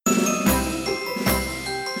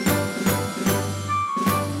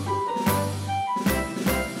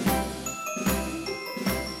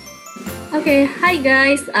Hai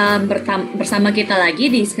guys, bersama kita lagi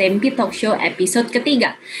di Seimpi Talk Show episode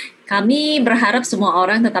ketiga. Kami berharap semua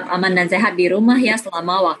orang tetap aman dan sehat di rumah ya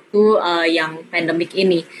selama waktu yang pandemik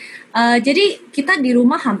ini. Jadi kita di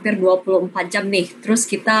rumah hampir 24 jam nih, terus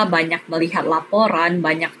kita banyak melihat laporan,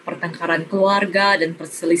 banyak pertengkaran keluarga dan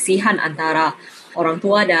perselisihan antara orang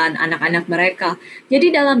tua dan anak-anak mereka.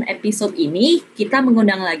 Jadi dalam episode ini kita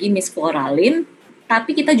mengundang lagi Miss Flora Lim,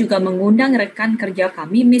 tapi kita juga mengundang rekan kerja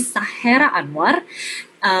kami, Miss Sahera Anwar.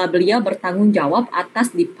 Beliau bertanggung jawab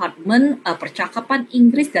atas Departemen Percakapan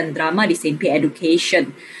Inggris dan Drama di Seimpi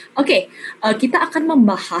Education. Kita akan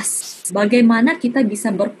membahas bagaimana kita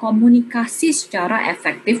bisa berkomunikasi secara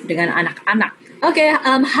efektif dengan anak-anak.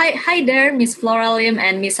 Hi there, Miss Flora Lim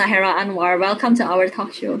and Miss Sahera Anwar. Welcome to our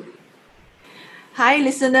talk show. Hi,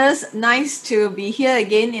 listeners. Nice to be here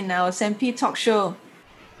again in our Seimpi Talk Show.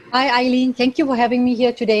 Hi, Eileen. Thank you for having me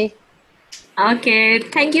here today. Okay,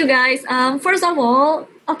 thank you guys. First of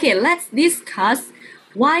all, let's discuss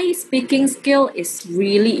why speaking skill is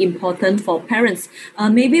really important for parents.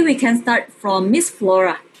 Maybe we can start from Miss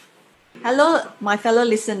Flora. Hello, my fellow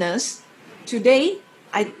listeners. Today,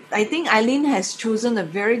 I think Eileen has chosen a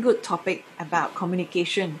very good topic about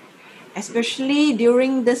communication, especially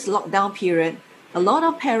during this lockdown period. A lot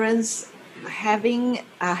of parents are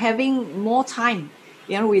having more time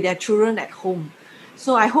with their children at home.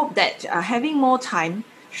 So I hope that having more time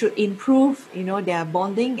should improve, their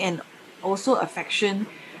bonding and also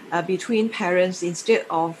affection between parents instead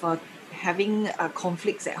of having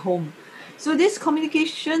conflicts at home. So this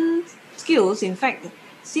communication skills, in fact,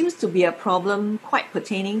 seems to be a problem quite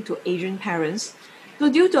pertaining to Asian parents.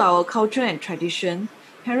 So due to our culture and tradition,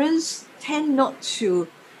 parents tend not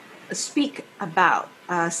to speak about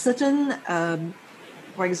certain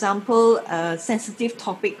for example, sensitive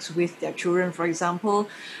topics with their children. For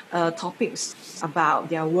example, topics about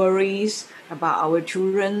their worries, about our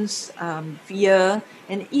children's fear,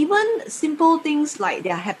 and even simple things like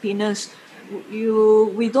their happiness.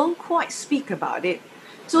 We don't quite speak about it.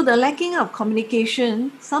 So the lacking of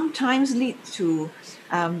communication sometimes lead to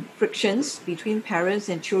frictions between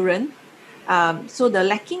parents and children. So the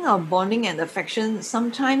lacking of bonding and affection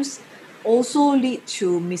sometimes also lead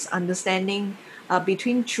to misunderstanding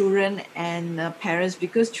between children and parents,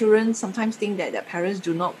 because children sometimes think that their parents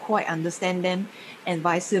do not quite understand them and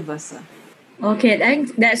vice versa. Okay,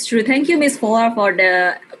 that's true. Thank you, Miss Flora, for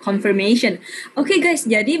the confirmation. Guys,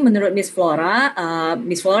 jadi menurut Miss Flora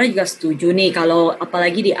juga setuju nih kalau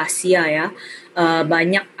apalagi di Asia ya,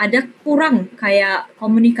 banyak ada kurang kayak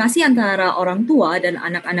komunikasi antara orang tua dan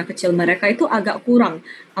anak-anak kecil mereka itu agak kurang.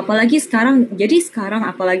 Apalagi sekarang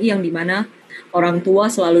apalagi yang dimana orang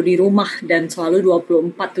tua selalu di rumah dan selalu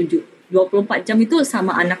 24 jam itu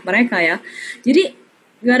sama anak mereka ya. Jadi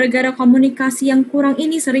gara-gara komunikasi yang kurang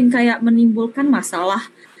ini sering kayak menimbulkan masalah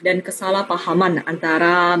dan kesalahpahaman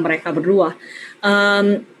antara mereka berdua.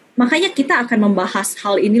 Makanya kita akan membahas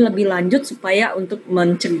hal ini lebih lanjut supaya untuk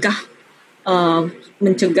mencegah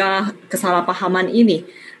kesalahpahaman ini.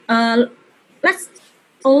 Let's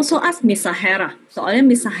also ask Miss Sahera. Soalnya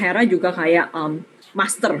Miss Sahera juga kayak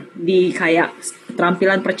master di kayak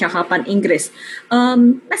keterampilan percakapan Inggris.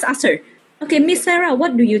 Let's ask her. Okay, Miss Sarah,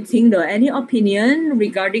 what do you think though? Any opinion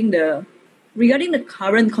regarding the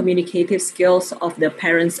current communicative skills of the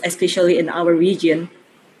parents, especially in our region?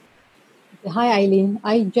 Hi, Eileen.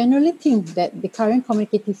 I generally think that the current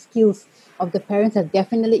communicative skills of the parents have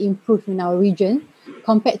definitely improved in our region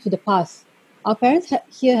compared to the past. Our parents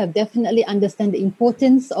here have definitely understand the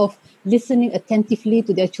importance of listening attentively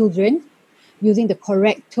to their children, using the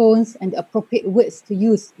correct tones and the appropriate words to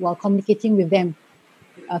use while communicating with them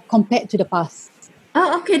compared to the past.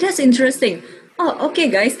 Okay, that's interesting.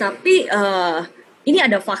 Guys, tapi ini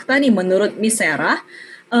ada fakta nih menurut Miss Sarah.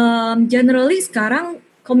 Generally sekarang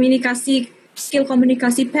skill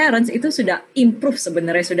komunikasi parents itu sudah improve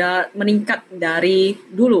sebenarnya, sudah meningkat dari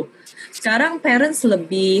dulu. Sekarang parents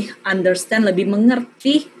lebih understand, lebih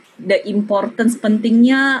mengerti the importance,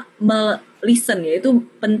 pentingnya listen, yaitu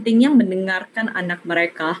pentingnya mendengarkan anak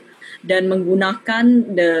mereka dan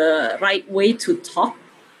menggunakan the right way to talk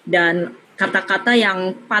dan kata-kata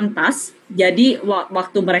yang pantas. Jadi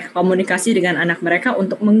waktu mereka komunikasi dengan anak mereka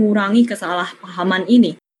untuk mengurangi kesalahpahaman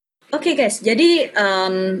ini. Guys, jadi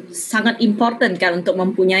sangat important kan untuk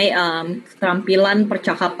mempunyai keterampilan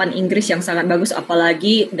percakapan Inggris yang sangat bagus,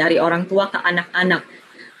 apalagi dari orang tua ke anak-anak.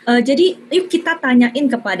 Jadi yuk kita tanyain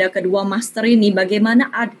kepada kedua master ini bagaimana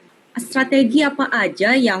strategi apa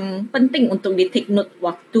aja yang penting untuk di take note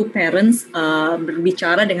waktu parents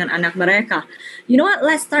berbicara dengan anak mereka. You know what?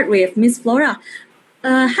 Let's start with Miss Flora.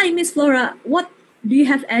 Hi, Miss Flora. What Do you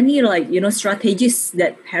have any strategies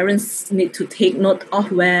that parents need to take note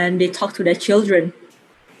of when they talk to their children?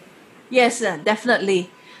 Yes,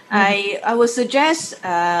 definitely. I would suggest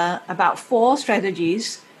about 4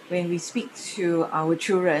 strategies when we speak to our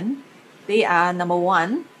children. They are: number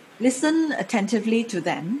 1, listen attentively to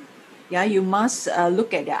them. Yeah, you must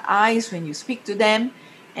look at their eyes when you speak to them.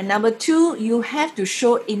 And number 2, you have to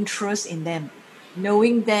show interest in them,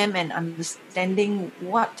 knowing them and understanding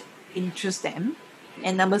what interests them.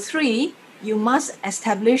 And number 3, you must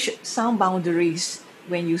establish some boundaries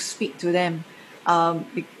when you speak to them.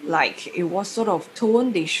 Like what sort of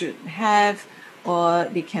tone they should have, or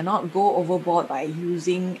they cannot go overboard by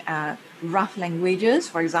using rough languages,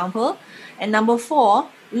 for example. And number 4,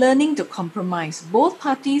 learning to compromise. Both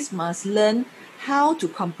parties must learn how to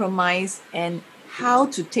compromise and how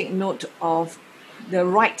to take note of the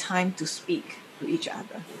right time to speak to each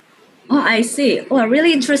other. Oh, I see. Oh,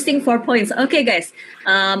 really interesting 4 points. Okay, guys.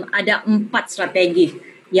 Ada 4 strategi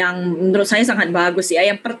yang menurut saya sangat bagus ya.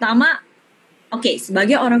 Yang pertama,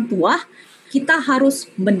 sebagai orang tua, kita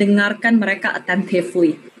harus mendengarkan mereka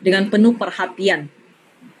attentively, dengan penuh perhatian.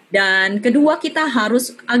 Dan kedua, kita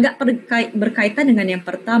harus agak berkaitan dengan yang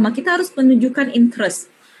pertama, kita harus menunjukkan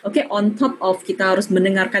interest. On top of kita harus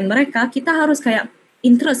mendengarkan mereka, kita harus kayak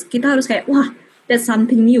interest, kita harus kayak, wah, that's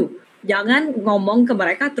something new. Jangan ngomong ke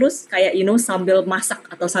mereka terus kayak sambil masak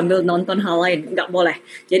atau sambil nonton hal lain, nggak boleh.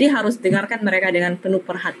 Jadi harus dengarkan mereka dengan penuh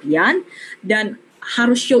perhatian dan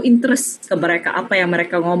harus show interest ke mereka apa yang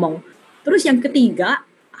mereka ngomong. Terus yang ketiga,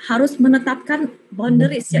 harus menetapkan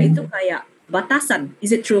boundaries, yaitu kayak batasan. Is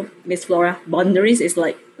it true, Miss Flora? Boundaries is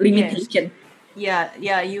like limitation. Yes.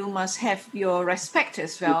 Yeah, you must have your respect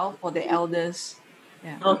as well for the elders.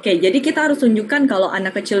 Yeah. Jadi kita harus tunjukkan kalau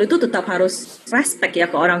anak kecil itu tetap harus respect ya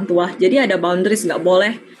ke orang tua. Jadi ada boundaries, nggak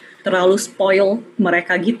boleh terlalu spoil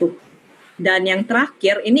mereka gitu. Dan yang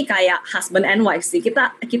terakhir ini kayak husband and wife sih.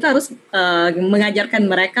 Kita harus mengajarkan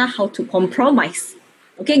mereka how to compromise.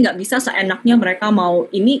 Nggak bisa seenaknya mereka mau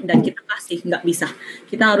ini dan kita kasih, nggak bisa.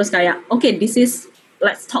 Kita harus kayak, this is,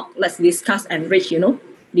 let's talk, let's discuss and reach,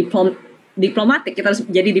 diplomatik. Kita harus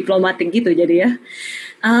jadi diplomatik gitu jadi ya.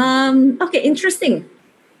 Interesting.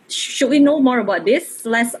 Should we know more about this?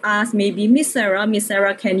 Let's ask maybe Miss Sarah. Miss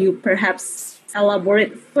Sarah, can you perhaps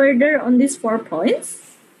elaborate further on these 4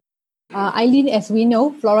 points? Eileen, as we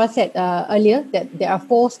know, Flora said earlier that there are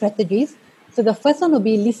 4 strategies. So the first one will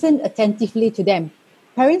be listen attentively to them.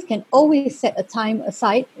 Parents can always set a time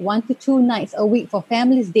aside, 1 to 2 nights a week for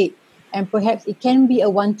family's date, and perhaps it can be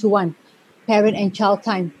a one-to-one parent and child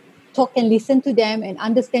time. Talk and listen to them and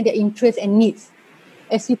understand their interests and needs.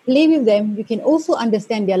 As you play with them, you can also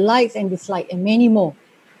understand their likes and dislikes and many more.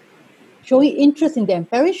 Showing interest in them.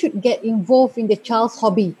 Parents should get involved in their child's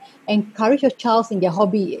hobby. Encourage your child in their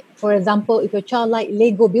hobby. For example, if your child like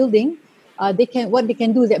Lego building, what they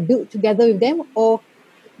can do is build together with them or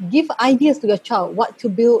give ideas to your child what to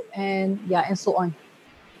build and so on.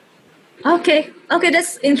 Okay,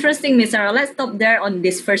 that's interesting, Miss Sarah. Let's stop there on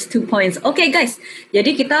these first 2 points. Guys,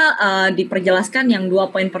 jadi kita diperjelaskan yang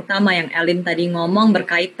 2 poin pertama yang Ellen tadi ngomong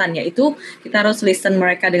berkaitan, yaitu kita harus listen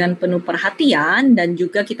mereka dengan penuh perhatian dan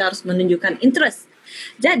juga kita harus menunjukkan interest.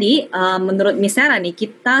 Jadi, menurut Miss Sarah nih,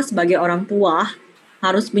 kita sebagai orang tua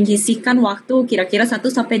harus menyisihkan waktu kira-kira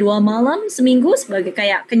 1-2 malam seminggu sebagai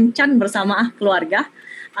kayak kencan bersama keluarga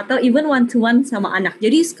atau even one-to-one sama anak.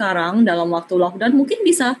 Jadi sekarang dalam waktu lockdown mungkin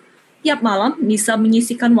bisa tiap malam bisa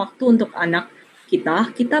menyisihkan waktu untuk anak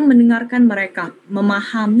kita mendengarkan mereka,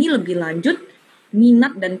 memahami lebih lanjut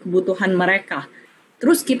minat dan kebutuhan mereka.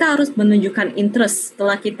 Terus kita harus menunjukkan interest.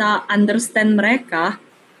 Setelah kita understand mereka,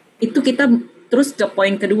 itu kita terus ke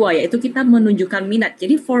poin kedua, yaitu kita menunjukkan minat.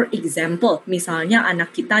 Jadi for example, misalnya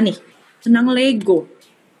anak kita nih senang Lego.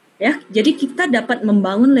 Ya, jadi kita dapat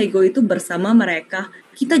membangun Lego itu bersama mereka.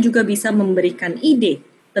 Kita juga bisa memberikan ide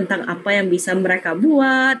tentang apa yang bisa mereka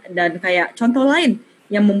buat dan kayak contoh lain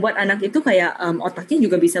yang membuat anak itu kayak otaknya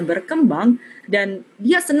juga bisa berkembang dan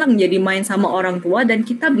dia senang jadi main sama orang tua dan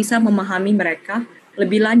kita bisa memahami mereka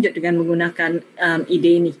lebih lanjut dengan menggunakan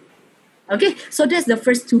ide ini. So that's the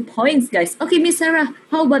first 2 points, guys. Miss Sarah,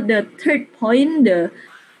 how about the third point, the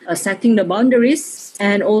setting the boundaries,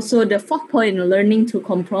 and also the 4th point, learning to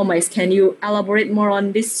compromise? Can you elaborate more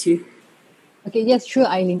on this too? Yes, sure,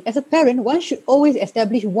 Eileen. As a parent, one should always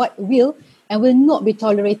establish what will and will not be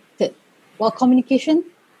tolerated. While communication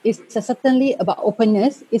is certainly about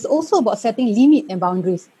openness, it's also about setting limits and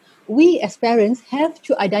boundaries. We as parents have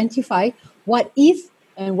to identify what is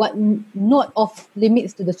and what not off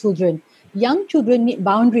limits to the children. Young children need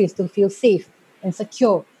boundaries to feel safe and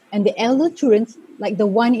secure, and the elder children, like the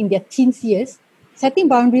one in their teens years, Setting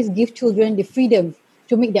boundaries gives children the freedom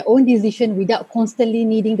to make their own decision without constantly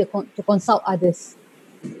needing to consult others.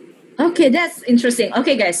 Okay, that's interesting.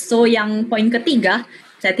 Okay guys, so yang poin ketiga,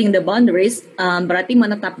 setting the boundaries, berarti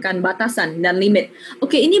menetapkan batasan dan limit.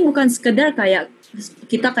 Okay, ini bukan sekedar kayak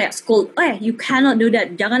kita kayak scold, you cannot do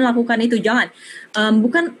that, jangan lakukan itu, jangan.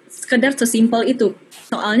 Bukan sekedar sesimpel itu.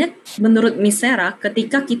 Soalnya menurut Miss Sarah,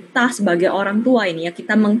 ketika kita sebagai orang tua ini ya,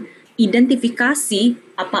 kita mengidentifikasi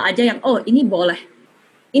apa aja yang, ini boleh,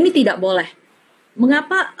 ini tidak boleh.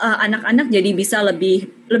 Mengapa anak-anak jadi bisa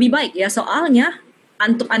lebih baik ya? Soalnya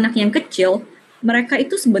untuk anak yang kecil, mereka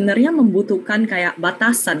itu sebenarnya membutuhkan kayak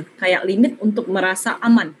batasan, kayak limit untuk merasa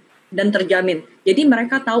aman dan terjamin. Jadi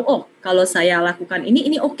mereka tahu, kalau saya lakukan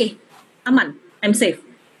ini okay, aman, I'm safe.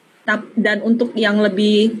 Dan untuk yang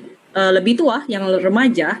lebih tua, yang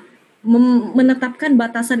remaja, menetapkan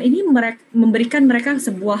batasan ini memberikan mereka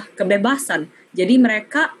sebuah kebebasan. Jadi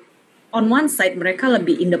mereka on one side mereka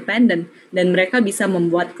lebih independen dan mereka bisa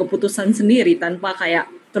membuat keputusan sendiri tanpa kayak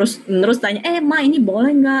terus tanya, ma ini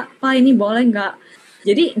boleh nggak, pa ini boleh nggak.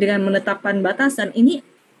 Jadi dengan menetapkan batasan ini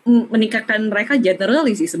meningkatkan mereka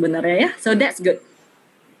generally sih sebenarnya ya. So that's good.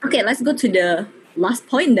 Okay, let's go to the last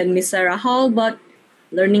point then, Miss Sarah. How about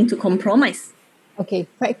learning to compromise? Okay,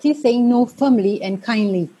 practice saying no firmly and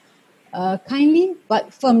kindly. Kindly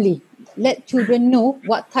but firmly. Let children know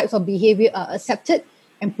what types of behavior are accepted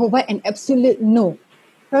and provide an absolute no.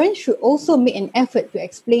 Parents should also make an effort to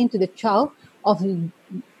explain to the child of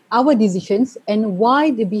our decisions and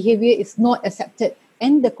why the behavior is not accepted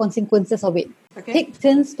and the consequences of it. Okay. Take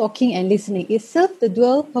turns talking and listening. It serves the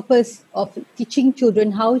dual purpose of teaching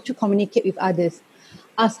children how to communicate with others.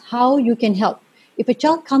 Ask how you can help. If a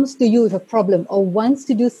child comes to you with a problem or wants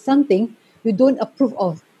to do something you don't approve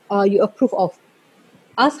of,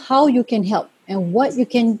 ask how you can help and what you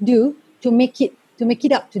can do to make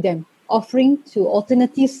it up to them. Offering to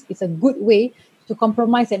alternatives is a good way to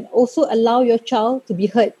compromise and also allow your child to be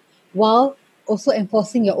heard while also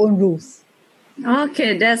enforcing your own rules.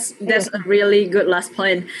 Okay, that's a really good last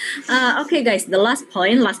point. Okay guys, the last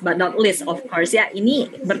point, last but not least of course ya,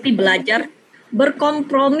 ini berarti belajar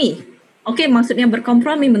berkompromi. Oke, maksudnya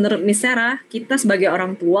berkompromi menurut Miss Sarah, kita sebagai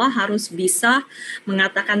orang tua harus bisa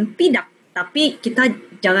mengatakan tidak. Tapi kita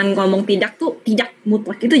jangan ngomong tidak tuh tidak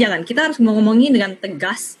mutlak, itu jangan. Kita harus ngomongin dengan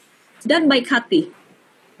tegas dan baik hati.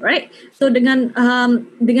 Right? So dengan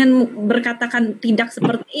berkatakan tidak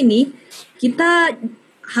seperti ini, kita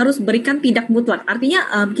harus berikan tidak mutlak.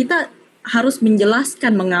 Artinya kita harus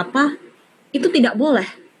menjelaskan mengapa itu tidak boleh.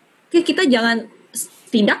 Oke, kita jangan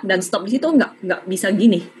tidak dan stop di situ, nggak bisa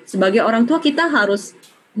gini. Sebagai orang tua kita harus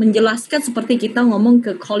menjelaskan seperti kita ngomong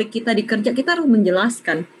ke kolik kita di kerja, kita harus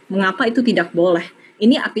menjelaskan mengapa itu tidak boleh.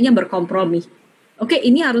 Ini artinya berkompromi. Oke,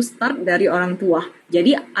 ini harus start dari orang tua.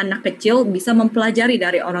 Jadi anak kecil bisa mempelajari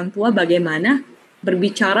dari orang tua bagaimana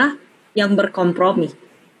berbicara yang berkompromi.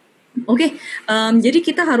 Oke, jadi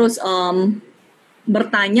kita harus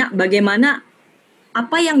bertanya bagaimana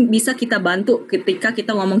apa yang bisa kita bantu ketika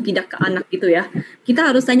kita ngomong tidak ke anak gitu ya. Kita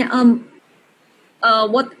harus tanya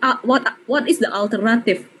what is the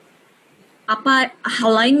alternative? Apa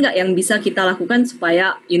hal lain nggak yang bisa kita lakukan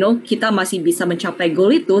supaya kita masih bisa mencapai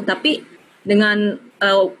goal itu, tapi dengan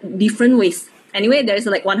different ways. Anyway, there is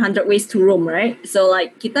like 100 ways to Rome, right? So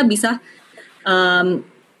like kita bisa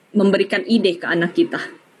memberikan ide ke anak kita.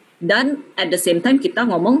 Dan at the same time kita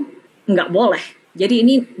ngomong nggak boleh. Jadi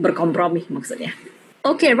ini berkompromi maksudnya.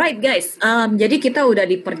 Okay, right guys. Jadi kita udah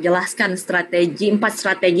diperjelaskan 4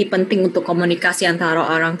 strategi penting untuk komunikasi antara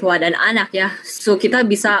orang tua dan anak ya. So kita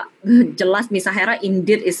bisa jelas Miss Hera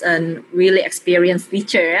indeed is a really experienced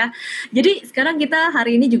teacher ya. Jadi sekarang kita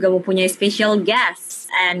hari ini juga mempunyai special guest.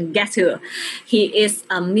 And guess who? He is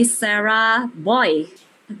a Miss Sarah boy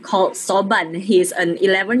called Soban. He is an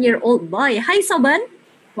 11-year-old boy. Hi Soban.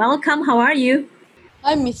 Welcome. How are you?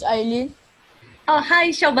 Hi, Miss Eileen. Oh,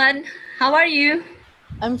 hi Soban. How are you?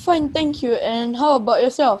 I'm fine, thank you. And how about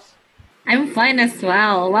yourself? I'm fine as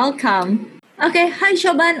well. Welcome. Okay, hi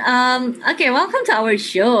Shoban. Okay, welcome to our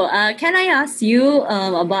show. Can I ask you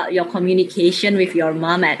about your communication with your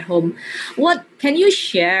mom at home? What can you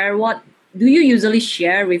share? What do you usually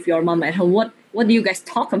share with your mom at home? What do you guys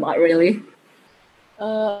talk about really?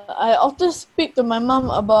 I often speak to my mom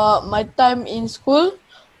about my time in school.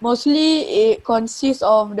 Mostly, it consists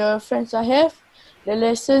of the friends I have, the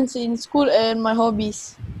lessons in school, and my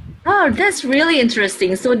hobbies. Oh, that's really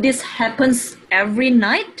interesting. So this happens every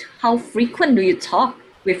night? How frequent do you talk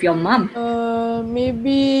with your mom?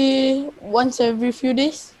 Maybe once every few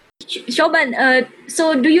days. Shoban,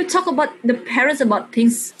 so do you talk about the parents about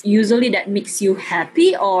things usually that makes you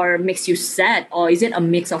happy or makes you sad, or is it a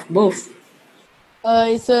mix of both?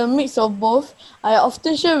 It's a mix of both. I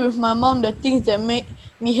often share with my mom the things that make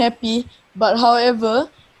me happy, but however,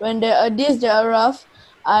 when there are days that are rough,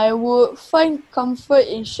 I would find comfort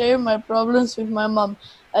in sharing my problems with my mom.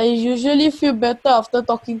 I usually feel better after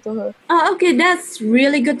talking to her. Oh, okay, that's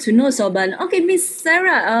really good to know, Soban. Okay, Miss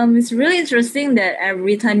Sarah, it's really interesting that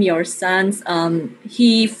every time your sons,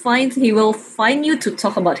 he will find you to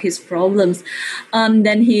talk about his problems,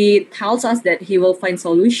 then he tells us that he will find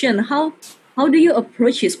solution. How do you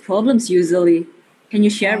approach his problems usually? Can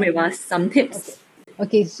you share with us some Okay. tips?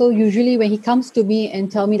 Okay, so usually when he comes to me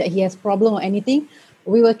and tell me that he has problem or anything,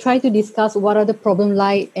 we will try to discuss what are the problem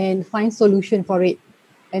like and find solution for it.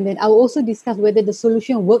 And then I will also discuss whether the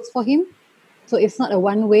solution works for him. So it's not a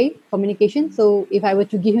one-way communication. So if I were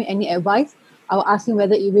to give him any advice, I will ask him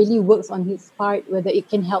whether it really works on his part, whether it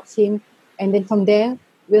can help him. And then from there,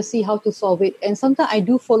 we'll see how to solve it. And sometimes I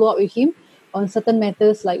do follow up with him on certain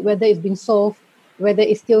matters, like whether it's been solved, whether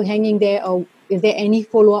it's still hanging there, or is there any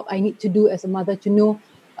follow-up I need to do as a mother to know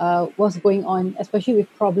what's going on, especially with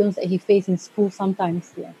problems that he faces in school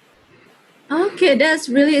sometimes. Yeah. Okay, that's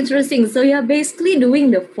really interesting. So you're basically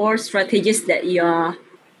doing the four strategies that you're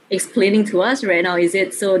explaining to us right now, is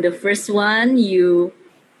it? So the first one, you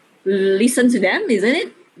listen to them, isn't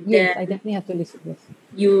it? Yes, I Then definitely have to listen. Yes.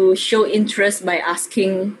 you show interest by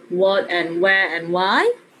asking what and where and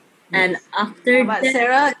why. And Yes. after But that,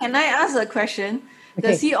 Sarah, can I ask a question?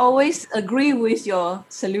 Does Okay. he always agree with your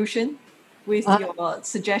solution, with Uh, your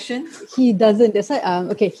suggestion? he doesn't. That's why.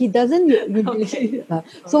 Okay. He doesn't Okay. usually.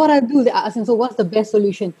 So what I do is I ask him. So what's the best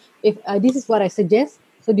solution? If this is what I suggest,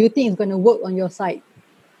 so do you think it's going to work on your side,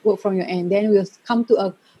 work from your end? Then we'll come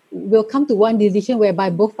to one decision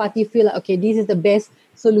whereby both parties feel like okay, this is the best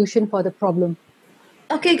solution for the problem.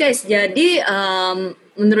 okay guys, jadi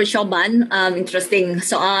menurut Shoban, interesting.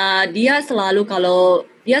 Soal dia selalu kalau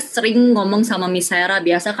dia sering ngomong sama Miss Sarah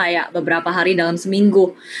biasa kayak beberapa hari dalam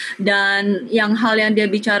seminggu. Dan hal yang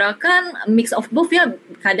dia bicarakan mix of both ya.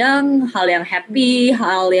 Kadang hal yang happy,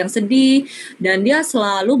 hal yang sedih. Dan dia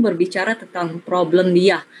selalu berbicara tentang problem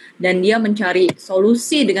dia. Dan dia mencari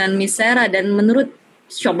solusi dengan Miss Sarah. Dan menurut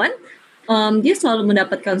Shoban, dia selalu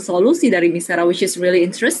mendapatkan solusi dari Miss Sarah, which is really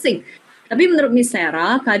interesting. Tapi menurut Miss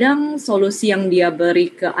Sarah, kadang solusi yang dia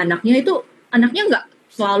beri ke anaknya itu, anaknya nggak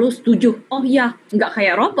selalu setuju. Oh ya, nggak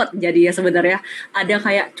kayak robot jadi ya sebenarnya. Ada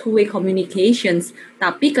kayak two-way communications.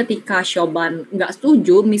 Tapi ketika Shoban nggak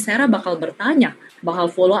setuju, Miss Sarah bakal bertanya, bakal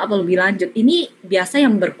follow up lebih lanjut. Ini biasa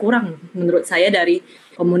yang berkurang menurut saya dari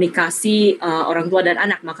komunikasi orang tua dan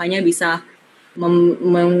anak. Makanya bisa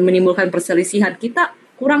menimbulkan perselisihan. Kita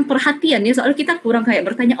kurang perhatian ya, soalnya kita kurang kayak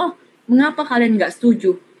bertanya, oh mengapa kalian nggak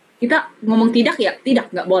setuju? Kita ngomong tidak ya,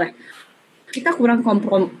 tidak, nggak boleh. Kita kurang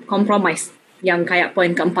kompromis, yang kayak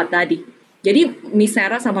poin keempat tadi. Jadi Miss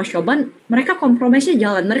Sarah sama Shoban, mereka kompromisnya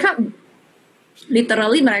jalan. Mereka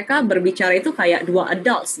berbicara itu kayak dua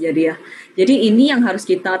adults jadi ya. Jadi ini yang harus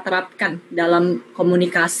kita terapkan dalam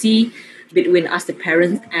komunikasi between us the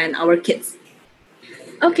parents and our kids.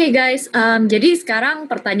 Oke guys, jadi sekarang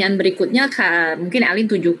pertanyaan berikutnya mungkin Alin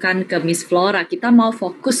tujukan ke Miss Flora. Kita mau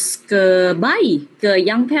fokus ke bayi, ke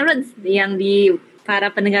young parents,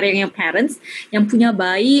 para pendengar yang young parents yang punya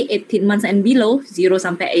bayi 18 months and below, 0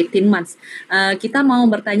 sampai 18 months. Kita mau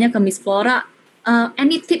bertanya ke Miss Flora,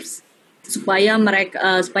 any tips supaya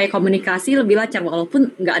supaya komunikasi lebih lancar,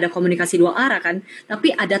 walaupun nggak ada komunikasi dua arah kan,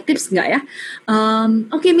 tapi ada tips nggak ya?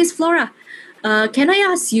 Oke, Miss Flora. Can I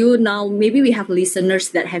ask you now, maybe we have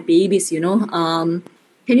listeners that have babies, can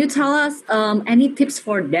you tell us any tips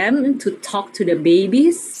for them to talk to the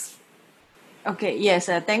babies? Okay,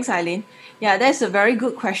 yes, thanks, Eileen. Yeah, that's a very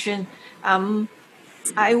good question.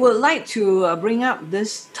 I would like to bring up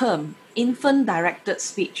this term, infant-directed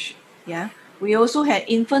speech. Yeah, we also had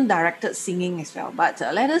infant-directed singing as well, but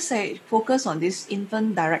let us focus on this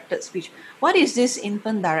infant-directed speech. What is this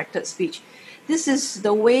infant-directed speech? This is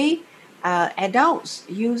the way adults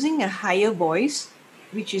using a higher voice,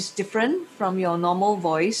 which is different from your normal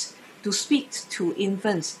voice, to speak to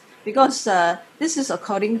infants. Because this is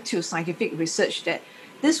according to scientific research that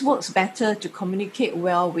this works better to communicate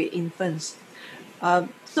well with infants.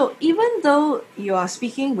 So even though you are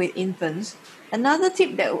speaking with infants, another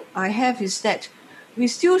tip that I have is that we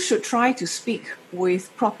still should try to speak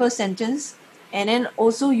with proper sentence and then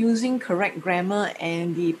also using correct grammar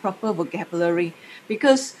and the proper vocabulary,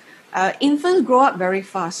 because infants grow up very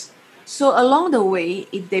fast. So along the way,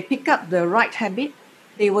 if they pick up the right habit,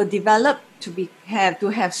 they will develop to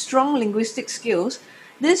have strong linguistic skills.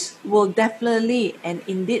 This will definitely and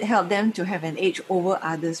indeed help them to have an edge over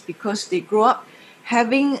others because they grow up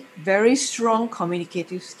having very strong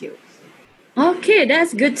communicative skills. Okay,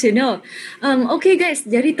 that's good to know. Okay guys,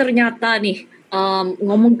 jadi ternyata nih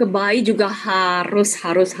ngomong ke bayi juga harus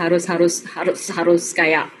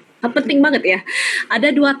kayak penting banget ya.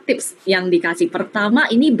 Ada dua tips yang dikasih.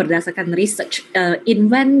 Pertama, ini berdasarkan research,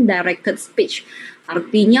 invent directed speech.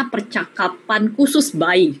 Artinya percakapan khusus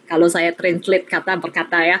bayi. Kalau saya translate kata per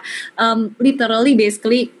kata ya, literally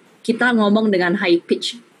basically kita ngomong dengan high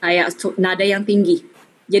pitch, kayak nada yang tinggi.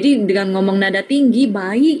 Jadi dengan ngomong nada tinggi,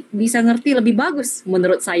 bayi bisa ngerti lebih bagus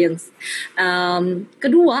menurut sains.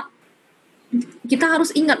 Kedua, kita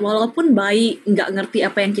harus ingat walaupun bayi nggak ngerti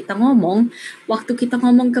apa yang kita ngomong, waktu kita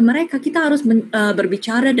ngomong ke mereka, kita harus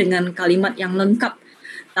berbicara dengan kalimat yang lengkap,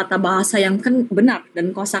 tata bahasa yang benar,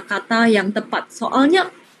 dan kosakata yang tepat. Soalnya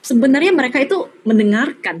sebenarnya mereka itu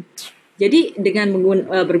mendengarkan. Jadi dengan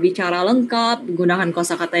berbicara lengkap, menggunakan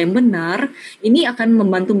kosakata yang benar, ini akan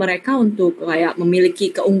membantu mereka untuk kayak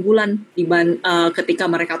memiliki keunggulan ketika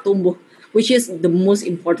mereka tumbuh, which is the most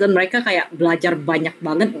important. Mereka kayak belajar banyak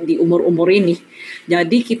banget di umur-umur ini.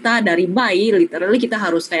 Jadi kita dari bayi, literally kita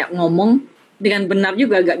harus kayak ngomong dengan benar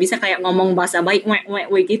juga, nggak bisa kayak ngomong bahasa baik,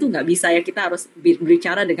 wek gitu, nggak bisa ya. Kita harus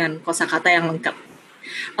berbicara dengan kosakata yang lengkap.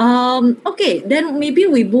 Okay, then maybe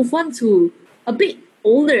we move on to a bit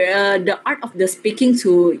older, the art of the speaking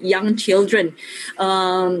to young children.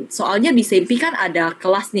 Soalnya di Seimpi kan ada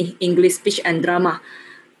kelas nih English Speech and Drama.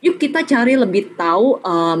 Yuk kita cari lebih tahu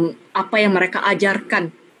apa yang mereka ajarkan.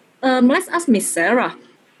 Let's ask Miss Sarah.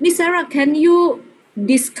 Miss Sarah, can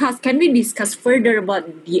we discuss further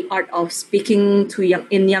about the art of speaking to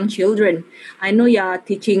young children? I know you're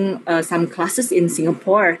teaching some classes in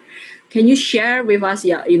Singapore. Can you share with us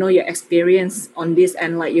your experience on this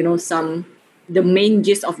and the main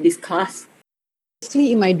gist of this class?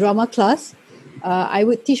 Actually, in my drama class, I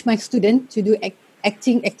would teach my students to do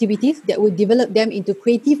acting activities that would develop them into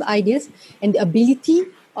creative ideas and the ability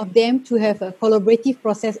of them to have a collaborative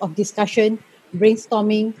process of discussion,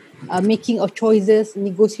 brainstorming, making of choices,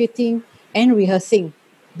 negotiating, and rehearsing.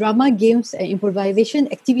 Drama, games, and improvisation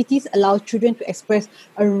activities allow children to express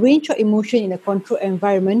a range of emotion in a controlled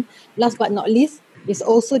environment. Last but not least, is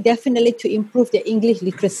also definitely to improve their English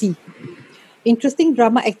literacy. Interesting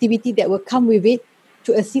drama activity that will come with it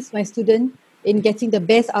to assist my student in getting the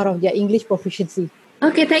best out of their English proficiency.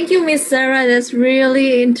 Okay, thank you, Miss Sarah. That's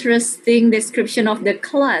really interesting description of the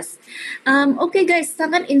class. Okay guys,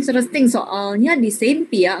 sangat interesting soalnya di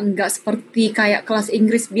Seimpi ya, nggak seperti kayak kelas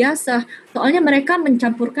Inggris biasa. Soalnya mereka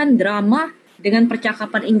mencampurkan drama dengan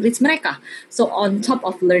percakapan Inggris mereka. So on top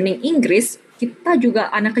of learning Inggris, kita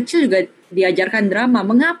juga anak kecil juga diajarkan drama.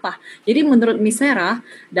 Mengapa? Jadi menurut Miss Sarah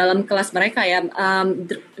dalam kelas mereka ya,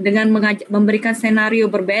 dengan memberikan senario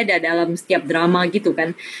berbeda dalam setiap drama gitu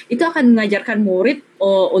kan, itu akan mengajarkan murid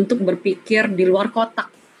untuk berpikir di luar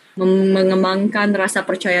kotak, mengembangkan rasa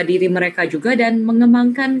percaya diri mereka juga dan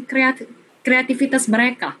mengembangkan kreativitas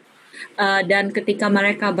mereka. Dan ketika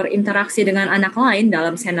mereka berinteraksi dengan anak lain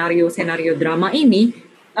dalam senario drama ini,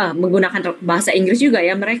 menggunakan bahasa Inggris juga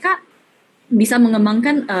ya, mereka bisa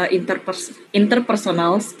mengembangkan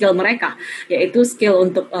interpersonal skill mereka, yaitu skill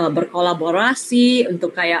untuk berkolaborasi,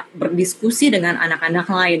 untuk kayak berdiskusi dengan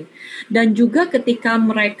anak-anak lain. Dan juga ketika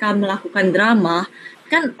mereka melakukan drama,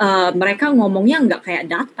 kan mereka ngomongnya nggak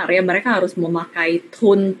kayak datar ya, mereka harus memakai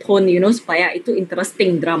tone supaya itu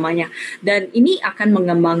interesting dramanya. Dan ini akan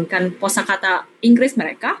mengembangkan kosakata Inggris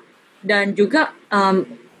mereka dan juga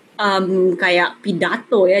kayak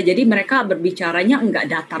pidato ya. Jadi mereka berbicaranya nggak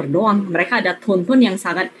datar doang. Mereka ada tone-tone yang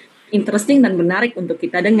sangat interesting dan menarik untuk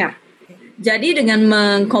kita dengar. Jadi dengan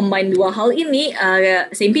mengcombine dua hal ini,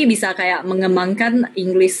 Seimpi bisa kayak mengembangkan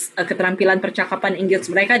keterampilan percakapan Inggris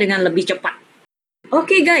mereka dengan lebih cepat.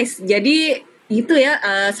 Oke guys, jadi itu ya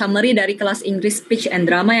summary dari kelas English Speech and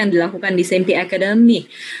Drama yang dilakukan di Seimpi Academy.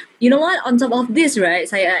 You know what? On top of this, right?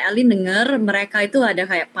 Saya Alin dengar mereka itu ada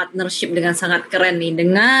kayak partnership dengan sangat keren nih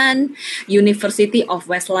dengan University of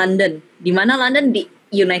West London. Di mana London? Di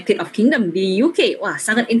United of Kingdom, di UK. Wah,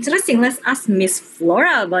 sangat interesting. Let's ask Miss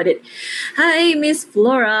Flora about it. Hi, Miss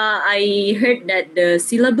Flora. I heard that the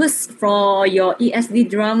syllabus for your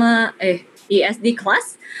ESD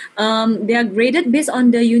class, they are graded based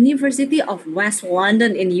on the University of West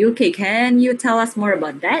London in UK. Can you tell us more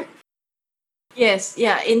about that? Yes,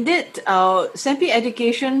 yeah, indeed. Seimpi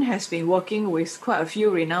Education has been working with quite a few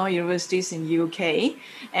renowned universities in UK,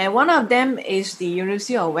 and one of them is the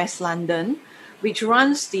University of West London, which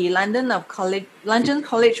runs the London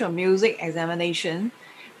College of Music examination.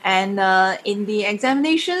 And in the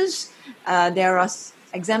examinations, there are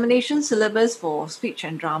examination syllabus for speech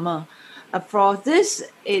and drama. For this,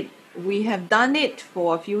 we have done it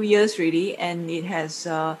for a few years really, and it has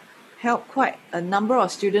helped quite a number of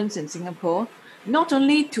students in Singapore, not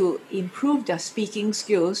only to improve their speaking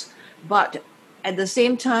skills, but at the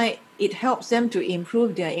same time, it helps them to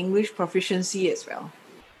improve their English proficiency as well.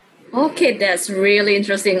 Okay, that's really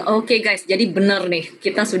interesting. Okay guys, jadi benar nih,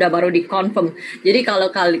 kita sudah baru di-confirm. Jadi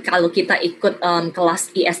kalau kita ikut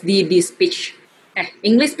kelas ESD di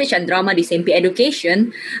English Speech and Drama di Seimpi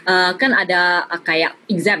Education, kan ada kayak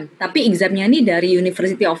exam. Tapi examnya nih dari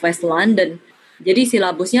University of West London. Jadi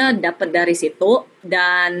silabusnya dapat dari situ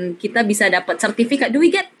dan kita bisa dapat sertifikat. Do we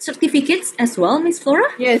get certificates as well, Miss Flora?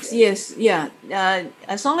 Yes, yeah.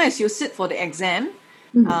 As long as you sit for the exam,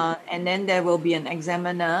 and then there will be an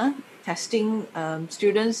examiner testing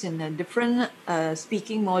students in different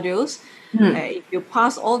speaking modules. If you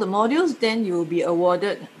pass all the modules, then you will be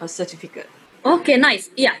awarded a certificate. Oke,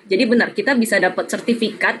 nice. Iya, jadi benar kita bisa dapat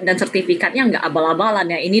sertifikat dan sertifikatnya nggak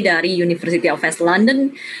abal-abalan ya. Ini dari University of West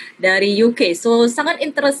London dari UK. So sangat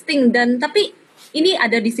interesting dan tapi ini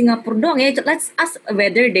ada di Singapura doang ya. Let's ask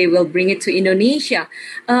whether they will bring it to Indonesia.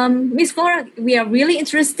 Miss Flora, we are really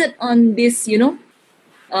interested on this, your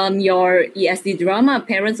ESD drama.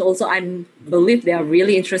 Parents also, I believe they are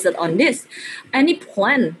really interested on this. Any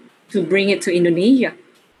plan to bring it to Indonesia?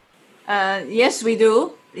 Yes, we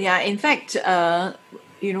do. Yeah, in fact,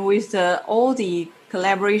 with all the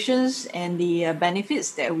collaborations and the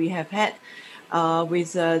benefits that we have had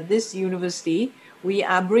with this university, we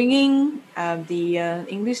are bringing the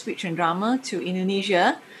English Speech and Drama to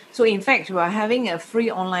Indonesia. So, in fact, we are having a free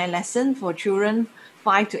online lesson for children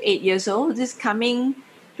 5 to 8 years old this coming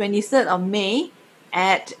 23rd of May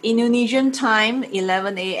at Indonesian time,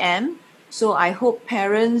 11 a.m. So, I hope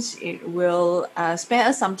parents will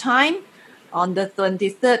spare us some time on the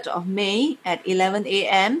 23rd of May at 11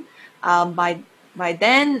 a.m. By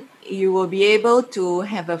then, you will be able to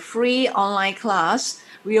have a free online class.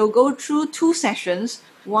 We'll go through 2 sessions.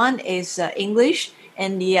 One is English,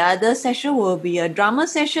 and the other session will be a drama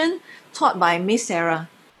session taught by Miss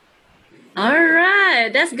Sarah.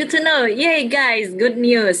 Alright, that's good to know. Yay guys, good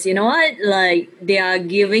news. You know what? Like they are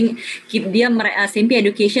Seimpi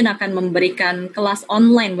Education akan memberikan kelas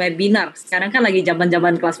online webinar. Sekarang kan lagi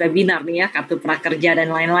zaman-zaman kelas webinar nih ya, kartu prakerja dan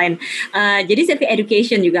lain-lain. Jadi Seimpi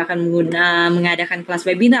Education juga akan mengadakan kelas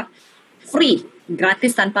webinar free,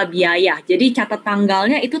 gratis tanpa biaya. Jadi catat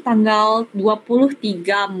tanggalnya itu tanggal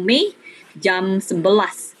 23 Mei jam 11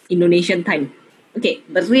 Indonesian time. Okay,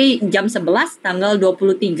 berarti jam 11 tanggal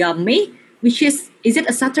 23 Mei, which is it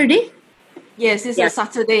a Saturday? Yes, it's a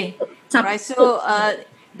Saturday. Right, so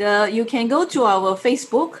you can go to our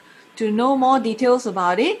Facebook to know more details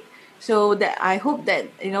about it. So that I hope that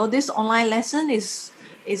this online lesson is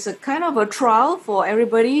a kind of a trial for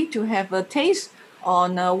everybody to have a taste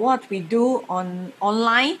on what we do on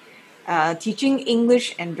online teaching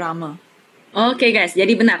English and drama. Oke guys,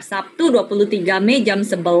 jadi benar Sabtu 23 Mei jam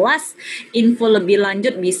 11. Info lebih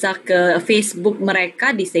lanjut bisa ke Facebook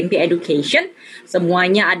mereka di Seimpi Education.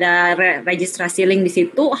 Semuanya ada registrasi link di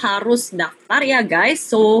situ, harus daftar ya guys.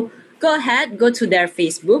 So go ahead, go to their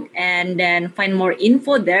Facebook and then find more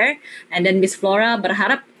info there. And then Miss Flora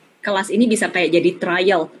berharap kelas ini bisa kayak jadi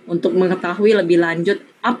trial untuk mengetahui lebih lanjut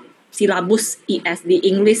silabus ESD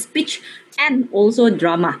English Speech and also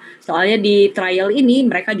drama. Soalnya di trial ini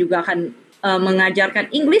mereka juga akan mengajarkan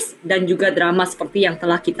English dan juga drama seperti yang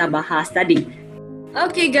telah kita bahas tadi.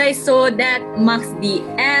 Okay guys, so that marks the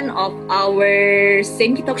end of our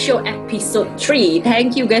Seimpi Talk Show episode 3.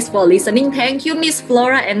 Thank you guys for listening. Thank you Miss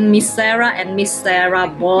Flora and Miss Sarah and Miss Sarah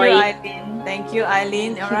Boy. Thank you,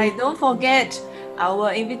 Eileen. All right, don't forget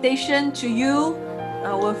our invitation to you,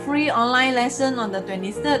 our free online lesson on the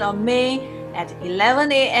 23rd of May at 11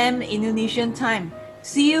 a.m. Indonesian time.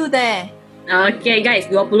 See you there. Okay guys,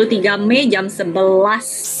 23 Mei jam 11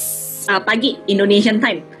 pagi Indonesian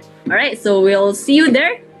time. Alright, so we'll see you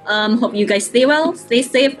there. Hope you guys stay well, stay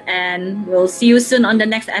safe, and we'll see you soon on the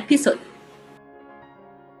next episode.